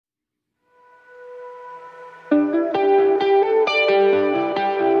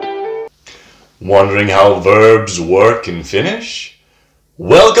Wondering how verbs work in Finnish?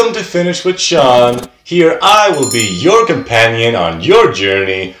 Welcome to Finnish with Sean. Here I will be your companion on your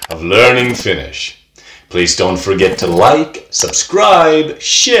journey of learning Finnish. Please don't forget to like, subscribe,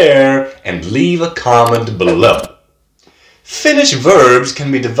 share, and leave a comment below. Finnish verbs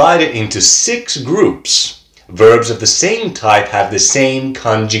can be divided into 6 groups. Verbs of the same type have the same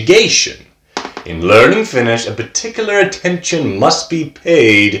conjugation. In learning Finnish, a particular attention must be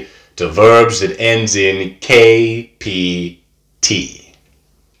paid to verbs that ends in KPT.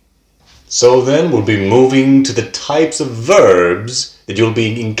 So then we'll be moving to the types of verbs that you'll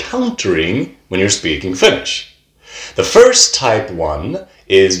be encountering when you're speaking Finnish. The first type 1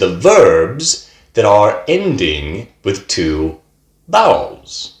 is the verbs that are ending with 2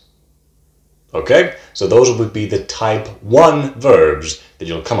 vowels. Okay, so those would be the type 1 verbs that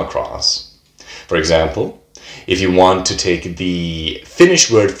you'll come across. For example, if you want to take the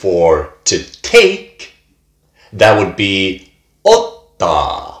Finnish word for to take, that would be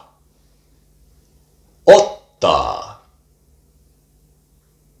ottaa. Ottaa.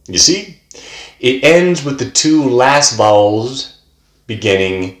 You see? It ends with the 2 last vowels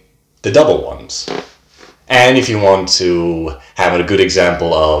beginning the double ones. And if you want to have a good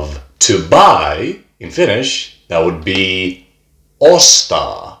example of to buy in Finnish, that would be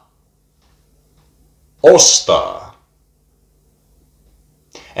ostaa. Ostaa.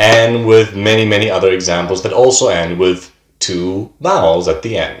 And with many other examples that also end with 2 vowels at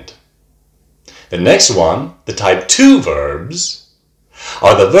the end. The next one, the type 2 verbs,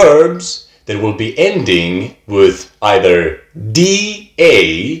 are the verbs that will be ending with either da,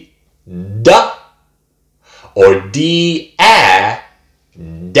 da, or da,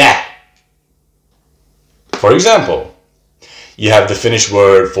 da. For example, you have the Finnish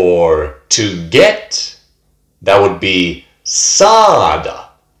word for to get, that would be saada.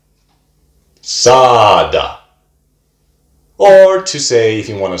 Saada. Or to say, if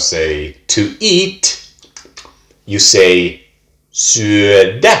you want to say to eat, you say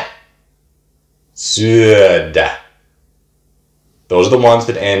syödä. Syödä. Those are the ones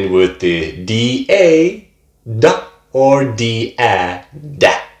that end with the da, da, or da,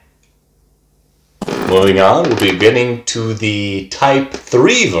 da. Moving on, we'll be getting to the type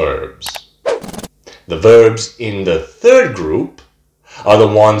 3 verbs. The verbs in the third group are the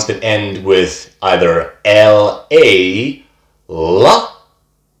ones that end with either la, la,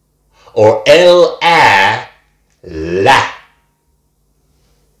 or la, la.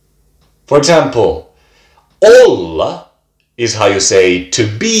 For example, olla is how you say to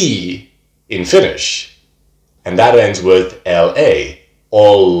be in Finnish, and that ends with la,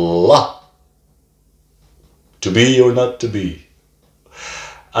 olla. To be or not to be.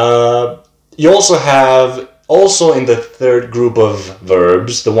 You also have, in the third group of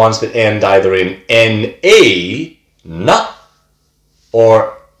verbs, the ones that end either in na, na,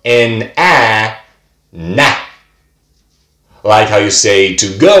 or na, na. Like how you say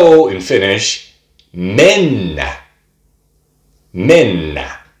to go in Finnish, mennä,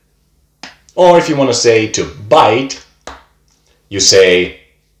 mennä. Or if you want to say to bite, you say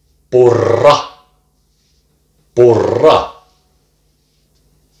purra. Purra.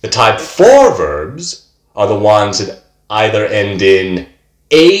 The type 4 verbs are the ones that either end in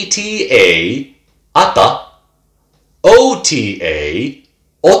ata, ata, ota,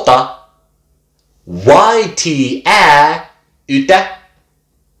 ota, yta, ytä,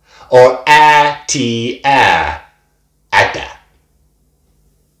 or ata, ata.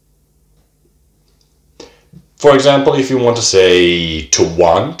 For example, if you want to say to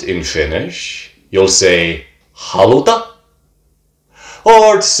want in Finnish, you'll say haluta.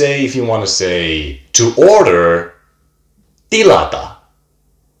 Or to say, if you want to say to order, tilata.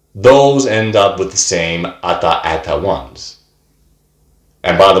 Those end up with the same ata, ata ones.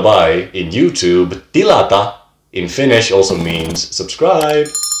 And by the by, in YouTube, tilata in Finnish also means subscribe.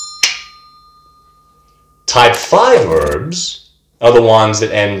 Type 5 verbs are the ones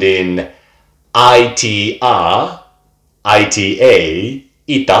that end in ita, ita,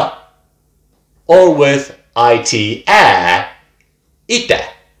 ita, or with ita, itä.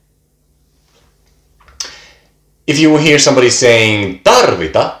 If you hear somebody saying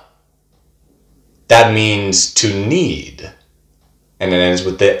tarvita, that means to need. And it ends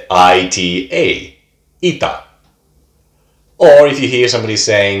with the ita, ita. Or if you hear somebody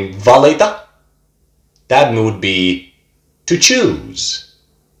saying valita, that would be to choose.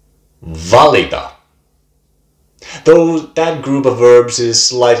 Valita. Though that group of verbs is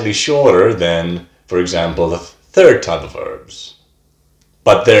slightly shorter than, for example, the third type of verbs.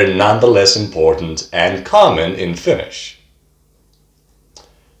 But they're nonetheless important and common in Finnish.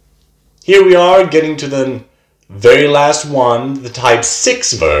 Here we are getting to the very last one, the type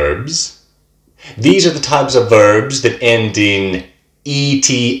 6 verbs. These are the types of verbs that end in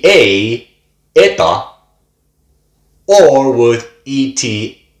eta, eta, or with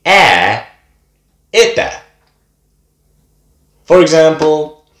eta, eta. For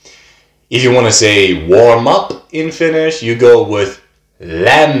example, if you want to say warm up in Finnish, you go with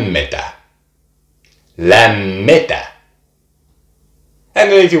lämmitä, lämmitä. And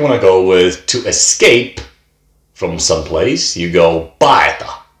then if you want to go with to escape from someplace, you go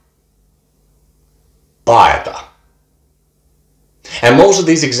paeta, paeta. And most of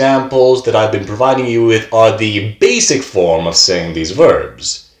these examples that I've been providing you with are the basic form of saying these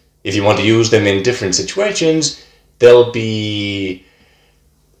verbs. If you want to use them in different situations, they'll be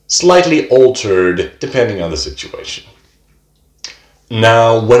slightly altered depending on the situation.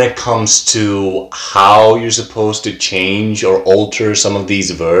 Now, when it comes to how you're supposed to change or alter some of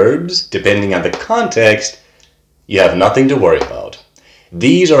these verbs, depending on the context, you have nothing to worry about.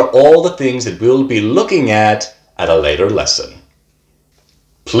 These are all the things that we'll be looking at a later lesson.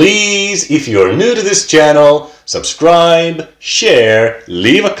 Please, if you're new to this channel, subscribe, share,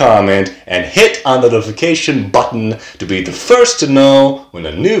 leave a comment, and hit on the notification button to be the first to know when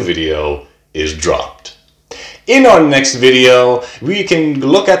a new video is dropped. In our next video, we can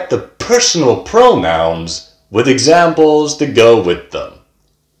look at the personal pronouns with examples to go with them.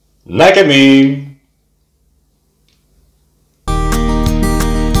 Näkemiin!